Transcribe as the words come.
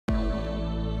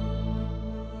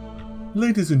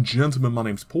Ladies and gentlemen, my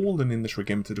name's Paul, and in this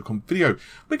RegGamer.com video,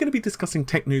 we're going to be discussing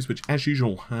tech news which, as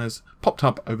usual, has popped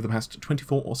up over the past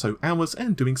 24 or so hours,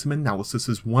 and doing some analysis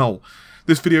as well.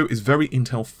 This video is very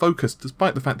Intel focused,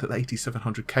 despite the fact that the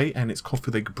 8700K and its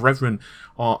Config brethren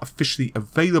are officially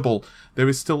available. There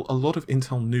is still a lot of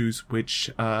Intel news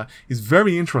which is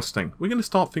very interesting. We're going to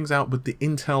start things out with the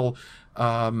Intel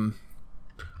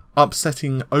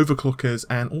upsetting overclockers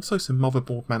and also some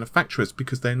motherboard manufacturers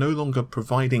because they're no longer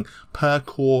providing per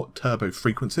core turbo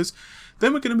frequencies.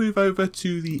 Then we're going to move over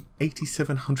to the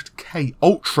 8700K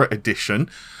Ultra Edition,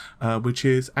 which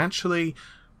is actually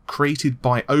created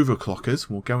by overclockers.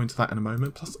 We'll go into that in a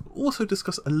moment, plus also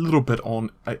discuss a little bit on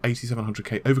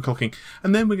 8700K overclocking,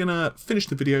 and then we're going to finish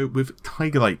the video with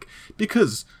Tiger Lake,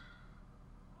 because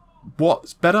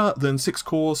what's better than 6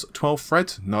 cores, 12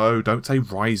 threads? No, don't say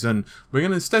Ryzen. We're going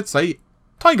to instead say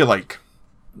Tiger Lake.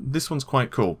 This one's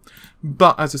quite cool.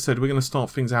 But as I said, we're going to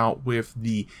start things out with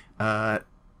the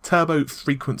turbo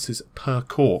frequencies per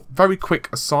core. Very quick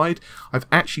aside, I've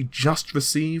actually just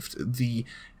received the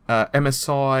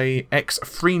MSI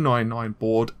X399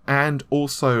 board and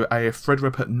also a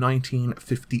Threadripper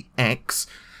 1950X.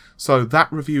 So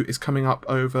that review is coming up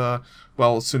over,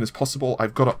 well, as soon as possible.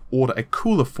 I've got to order a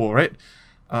cooler for it.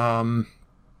 On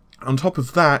top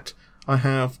of that, I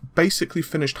have basically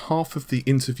finished half of the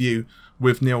interview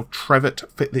with Neil Trevitt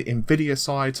for the Nvidia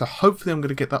side, so hopefully I'm going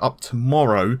to get that up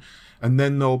tomorrow. And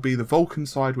then there'll be the Vulkan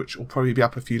side, which will probably be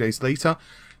up a few days later.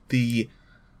 The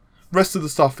rest of the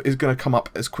stuff is going to come up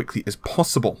as quickly as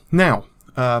possible. Now,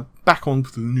 back on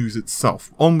to the news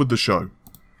itself. On with the show.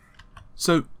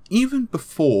 So, even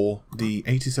before the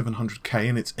 8700K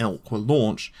and its ilk were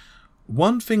launched,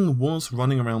 one thing was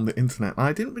running around the internet, and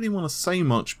I didn't really want to say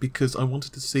much because I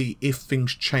wanted to see if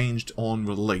things changed on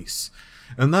release.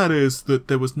 And that is that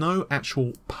there was no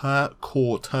actual per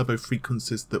core turbo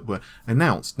frequencies that were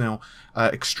announced. Now,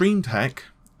 Extreme Tech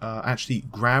actually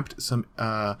grabbed some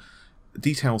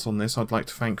details on this. I'd like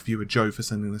to thank viewer Joe for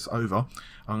sending this over.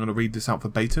 I'm going to read this out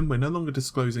verbatim. We're no longer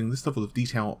disclosing this level of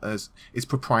detail as it's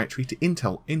proprietary to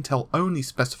Intel. Intel only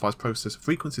specifies processor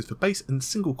frequencies for base and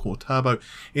single core turbo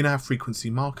in our frequency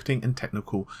marketing and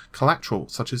technical collateral,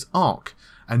 such as ARC,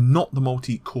 and not the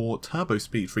multi-core turbo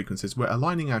speed frequencies. We're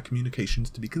aligning our communications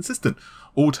to be consistent.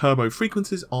 All turbo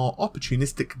frequencies are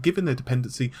opportunistic given their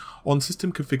dependency on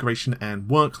system configuration and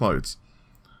workloads.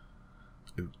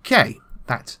 Okay.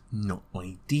 That's not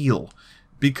ideal,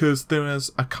 because there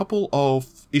is a couple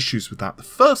of issues with that. The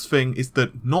first thing is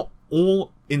that not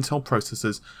all Intel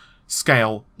processors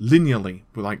scale linearly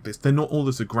like this. They're not all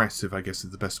as aggressive, I guess is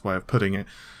the best way of putting it.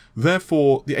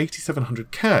 Therefore, the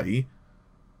 8700K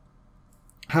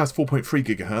has 4.3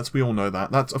 GHz. We all know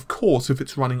that. That's, of course, if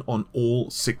it's running on all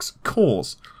 6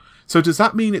 cores. So does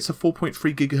that mean it's a 4.3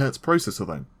 GHz processor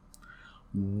then?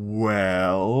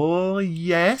 Well,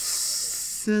 yes.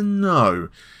 No,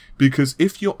 because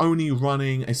if you're only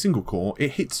running a single core,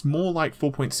 it hits more like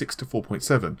 4.6 to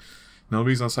 4.7. Now, the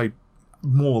reason I say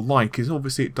more like is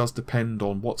obviously it does depend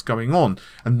on what's going on,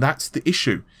 and that's the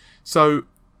issue. So,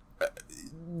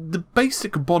 the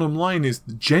basic bottom line is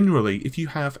generally, if you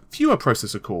have fewer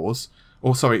processor cores,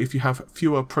 if you have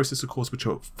fewer processor cores which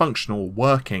are functional,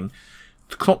 working,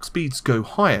 the clock speeds go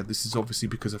higher. This is obviously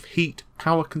because of heat,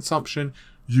 power consumption.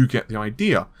 You get the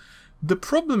idea. The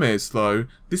problem is, though,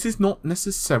 this is not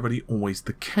necessarily always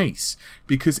the case,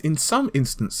 because in some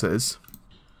instances,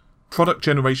 product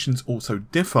generations also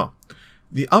differ.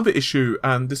 The other issue,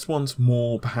 and this one's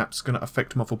more perhaps going to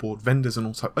affect motherboard vendors and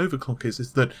also overclockers,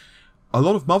 is that a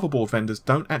lot of motherboard vendors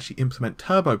don't actually implement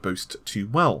Turbo Boost too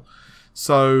well.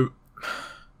 So,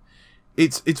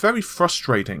 it's very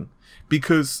frustrating,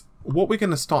 because what we're going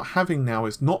to start having now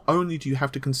is not only do you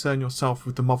have to concern yourself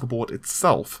with the motherboard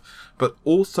itself, but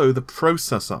also the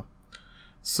processor.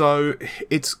 So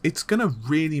it's going to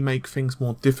really make things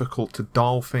more difficult to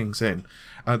dial things in.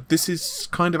 This is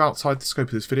kind of outside the scope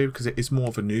of this video because it is more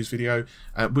of a news video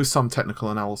with some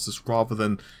technical analysis rather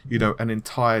than, you know, an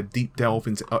entire deep delve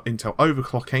into Intel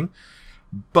overclocking.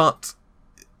 But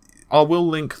I will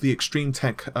link the Extreme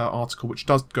Tech article, which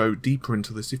does go deeper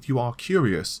into this if you are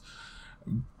curious.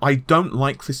 I don't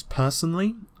like this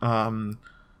personally,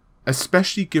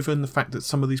 especially given the fact that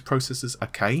some of these processors are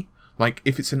K. Like,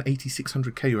 if it's an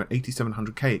 8600K or an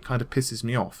 8700K, it kind of pisses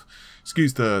me off.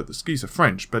 Excuse the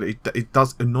French, but it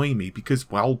does annoy me because,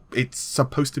 well, it's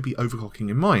supposed to be overclocking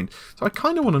in mind. So I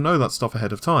kind of want to know that stuff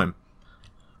ahead of time.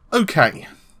 Okay,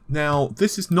 now,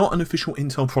 this is not an official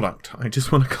Intel product. I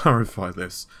just want to clarify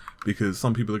this, because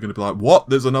some people are going to be like, what?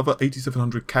 There's another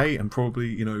 8700K? And probably,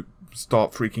 you know,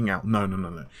 start freaking out.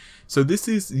 No. So this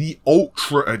is the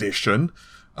Ultra Edition.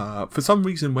 For some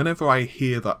reason, whenever I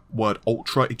hear that word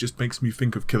Ultra, it just makes me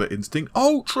think of Killer Instinct.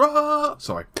 Ultra!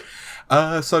 Sorry.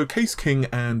 So Case King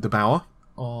and Debauer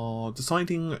are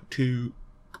deciding to,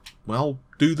 well,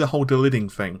 do the whole delidding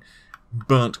thing,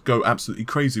 but go absolutely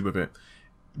crazy with it.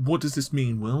 What does this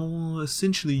mean? Well,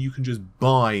 essentially you can just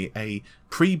buy a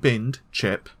pre-binned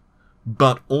chip,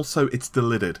 but also it's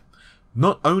delidded.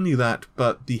 Not only that,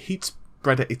 but the heat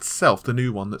spreader itself, the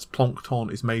new one that's plonked on,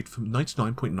 is made from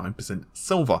 99.9%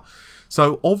 silver.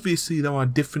 So obviously there are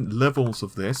different levels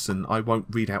of this, and I won't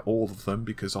read out all of them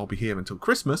because I'll be here until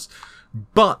Christmas.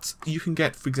 But you can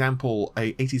get, for example,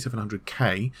 a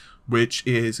 8700K, which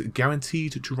is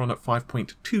guaranteed to run at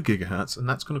 5.2 gigahertz, and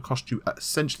that's going to cost you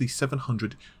essentially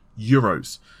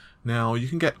 €700. Now, you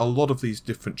can get a lot of these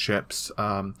different chips,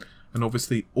 and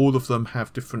obviously all of them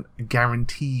have different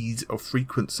guarantees of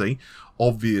frequency,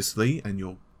 obviously, and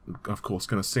you're of course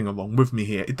going to sing along with me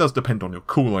here. It does depend on your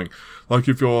cooling. Like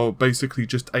if you're basically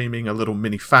just aiming a little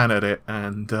mini fan at it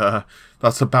and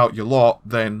that's about your lot,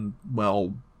 then,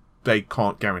 well, they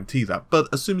can't guarantee that. But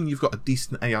assuming you've got a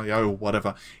decent AIO or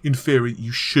whatever, in theory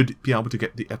you should be able to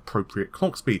get the appropriate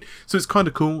clock speed. So it's kind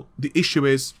of cool. The issue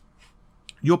is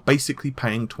you're basically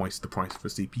paying twice the price for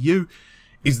a CPU.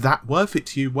 Is that worth it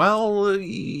to you? Well,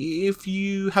 if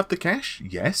you have the cash,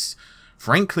 yes.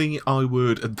 Frankly, I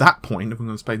would, at that point, if I'm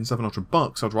going to spend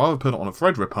 $700, I'd rather put it on a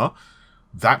Threadripper.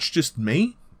 That's just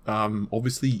me.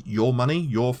 Obviously, your money,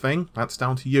 your thing, that's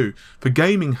down to you. For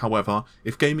gaming, however,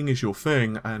 if gaming is your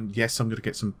thing, and yes, I'm going to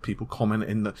get some people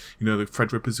commenting that, you know, the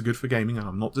Threadrippers are good for gaming, and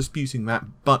I'm not disputing that,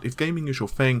 but if gaming is your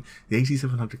thing, the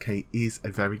 8700K is a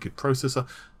very good processor,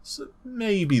 so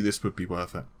maybe this would be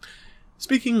worth it.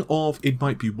 Speaking of it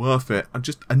might be worth it,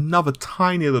 just another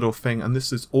tiny little thing, and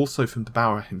this is also from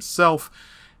Debauer himself.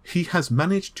 He has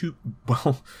managed to,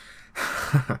 well,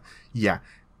 yeah,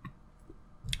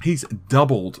 he's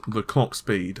doubled the clock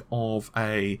speed of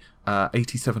a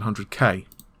 8700K.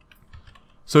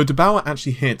 So Debauer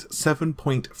actually hit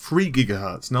 7.3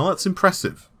 gigahertz. Now that's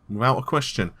impressive, without a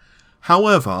question.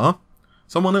 However,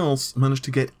 someone else managed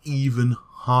to get even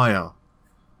higher.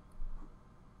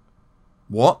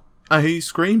 What? I hear you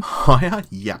scream, higher?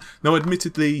 Yeah. Now,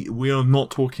 admittedly, we are not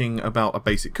talking about a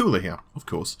basic cooler here, of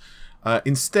course.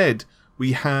 Instead,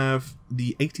 we have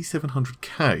the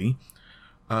 8700K.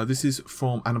 This is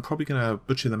from, and I'm probably going to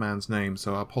butcher the man's name,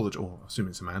 so I apologize, or I assume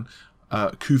it's a man,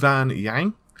 Kuvan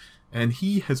Yang. And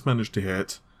he has managed to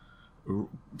hit,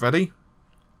 ready?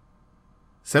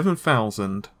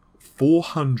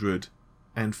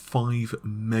 7,405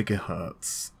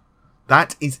 megahertz.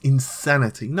 That is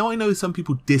insanity. Now, I know some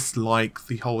people dislike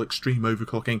the whole extreme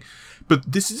overclocking,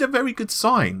 but this is a very good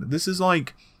sign. This is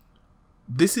like,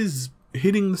 this is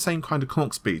hitting the same kind of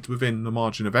clock speed within the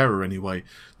margin of error anyway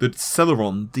that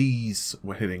Celeron Ds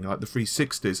were hitting, like the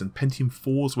 360s, and Pentium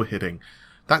 4s were hitting.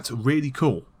 That's really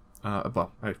cool.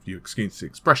 Well, if you excuse the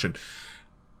expression.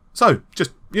 So,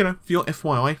 just, you know, for your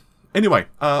FYI. Anyway,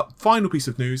 final piece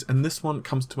of news, and this one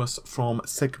comes to us from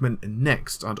Segment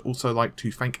Next. I'd also like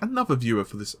to thank another viewer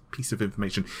for this piece of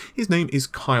information. His name is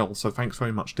Kyle, so thanks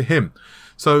very much to him.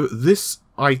 So this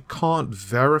I can't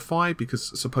verify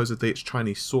because supposedly it's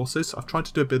Chinese sources. I've tried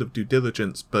to do a bit of due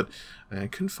diligence, but I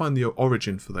couldn't find the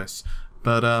origin for this.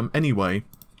 But anyway,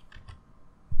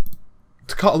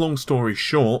 to cut a long story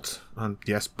short, and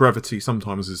yes, brevity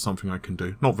sometimes is something I can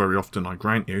do. Not very often, I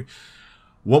grant you.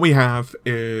 What we have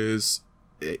is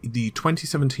the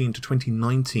 2017 to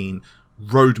 2019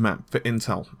 roadmap for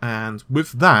Intel, and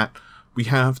with that we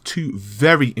have two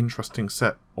very interesting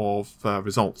set of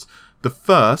results. The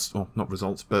first, or not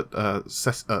results, but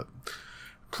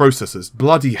processors.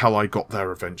 Bloody hell, I got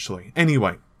there eventually.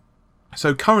 Anyway,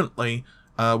 so currently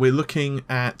we're looking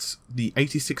at the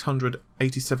 8600,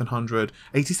 8700,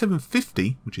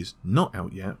 8750, which is not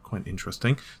out yet, quite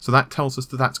interesting. So that tells us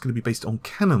that that's going to be based on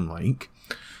CannonLake.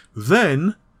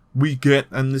 Then we get,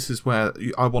 and this is where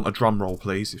I want a drum roll,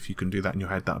 please. If you can do that in your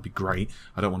head, that would be great.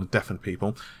 I don't want to deafen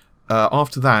people.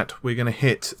 After that, we're going to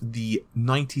hit the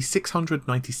 9600,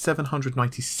 9700,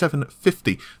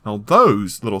 9750. Now,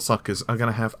 those little suckers are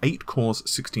going to have 8 cores,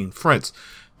 16 threads.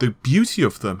 The beauty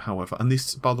of them, however, and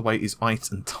this, by the way, is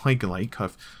Ice and Tiger Lake.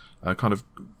 I've kind of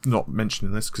not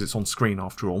mentioning this because it's on screen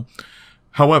after all.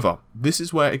 However, this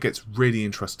is where it gets really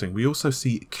interesting. We also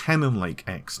see CannonLake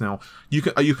X. Now, you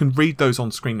can read those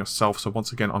on screen yourself, so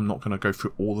once again, I'm not going to go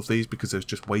through all of these because there's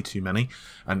just way too many,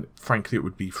 and frankly, it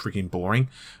would be freaking boring.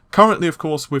 Currently, of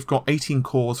course, we've got 18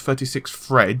 cores, 36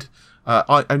 thread.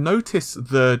 I noticed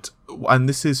that, and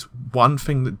this is one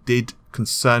thing that did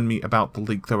concern me about the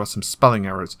leak. There are some spelling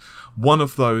errors. One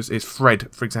of those is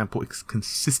Fred, for example, is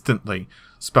consistently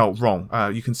spelled wrong.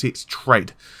 You can see it's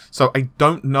Tread. So I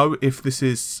don't know if this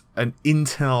is an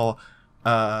Intel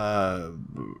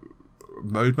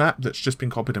mode map that's just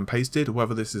been copied and pasted,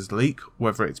 whether this is leak,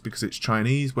 whether it's because it's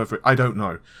Chinese, I don't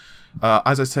know.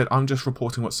 As I said, I'm just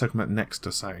reporting what Segment Next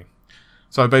are saying.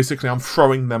 So basically, I'm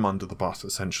throwing them under the bus,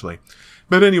 essentially.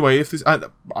 But anyway, if this,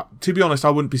 to be honest, I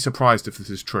wouldn't be surprised if this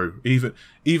is true. Even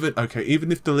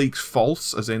if the leak's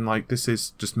false, as in like this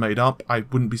is just made up, I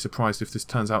wouldn't be surprised if this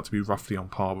turns out to be roughly on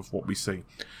par with what we see.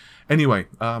 Anyway,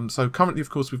 so currently, of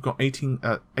course, we've got 18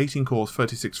 cores,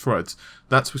 36 threads.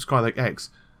 That's with Skylake X.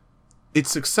 Its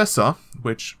successor,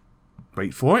 which,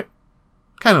 wait for it,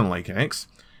 CannonLake X.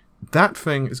 That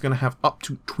thing is going to have up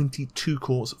to 22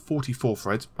 cores, 44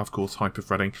 threads, of course,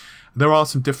 hyper-threading. There are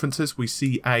some differences. We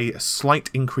see a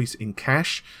slight increase in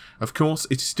cache. Of course,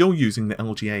 it's still using the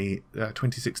LGA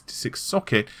 2066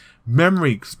 socket.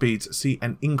 Memory speeds see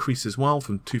an increase as well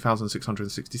from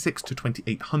 2666 to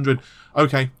 2800.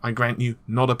 Okay, I grant you,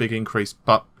 not a big increase,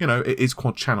 but, you know, it is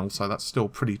quad-channel, so that's still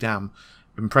pretty damn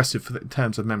impressive in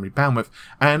terms of memory bandwidth.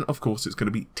 And, of course, it's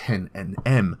going to be 10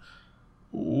 nm.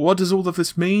 What does all of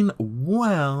this mean?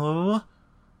 Well,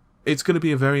 it's going to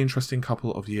be a very interesting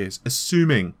couple of years,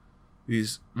 assuming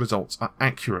these results are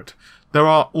accurate. There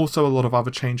are also a lot of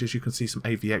other changes. You can see some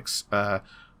AVX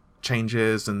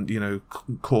changes and, you know,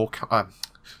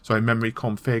 memory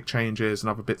config changes and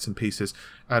other bits and pieces.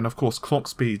 And, of course, clock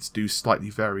speeds do slightly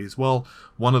vary as well.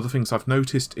 One of the things I've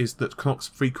noticed is that clock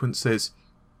frequencies,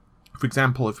 for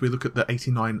example, if we look at the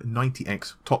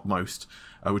 8990X topmost,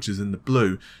 which is in the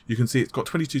blue, you can see it's got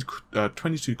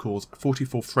 22 cores,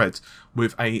 44 threads,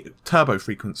 with a turbo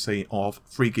frequency of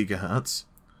 3 GHz.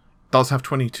 Does have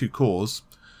 22 cores.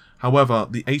 However,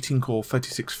 the 18-core,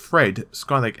 36-thread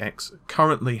Skylake X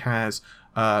currently has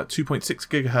 2.6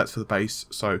 GHz for the base,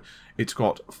 so it's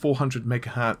got 400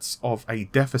 MHz of a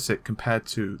deficit compared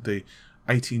to the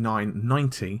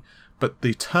 8990. But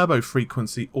the turbo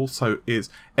frequency also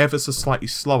is ever so slightly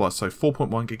slower, so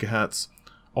 4.1 GHz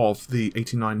of the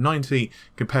 8990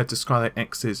 compared to Skylake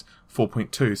X's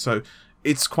 4.2. So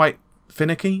it's quite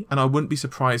finicky, and I wouldn't be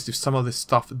surprised if some of this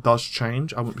stuff does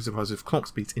change. I wouldn't be surprised if clock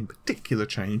speeds in particular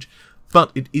change,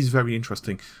 but it is very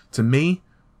interesting. To me,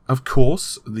 of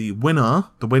course, the winner,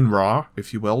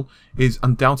 if you will, is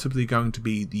undoubtedly going to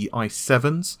be the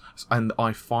i7s and the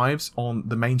i5s on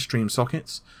the mainstream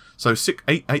sockets. So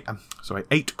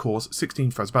 8 cores, 16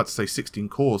 threads. About to say 16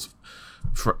 cores,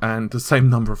 and the same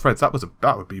number of threads.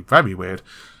 That would be very weird.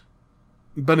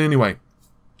 But anyway,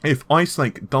 if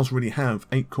IceLake does really have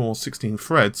 8 cores, 16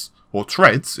 threads, or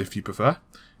treads if you prefer,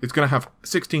 it's going to have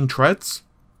 16 treads.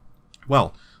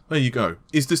 Well, there you go.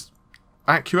 Is this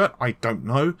accurate? I don't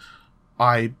know.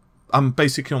 I'm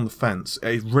basically on the fence.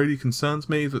 It really concerns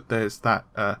me that there's that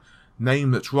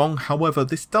name that's wrong. However,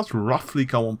 this does roughly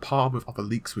go on par with other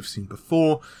leaks we've seen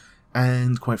before,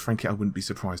 and quite frankly, I wouldn't be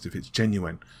surprised if it's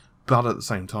genuine. But at the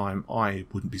same time, I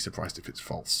wouldn't be surprised if it's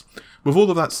false. With all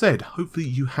of that said, hopefully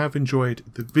you have enjoyed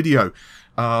the video.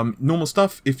 Normal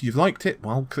stuff, if you've liked it,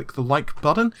 well, click the like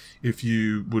button. If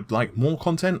you would like more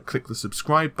content, click the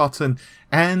subscribe button,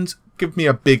 and give me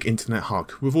a big internet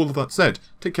hug. With all of that said,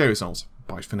 take care of yourselves.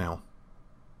 Bye for now.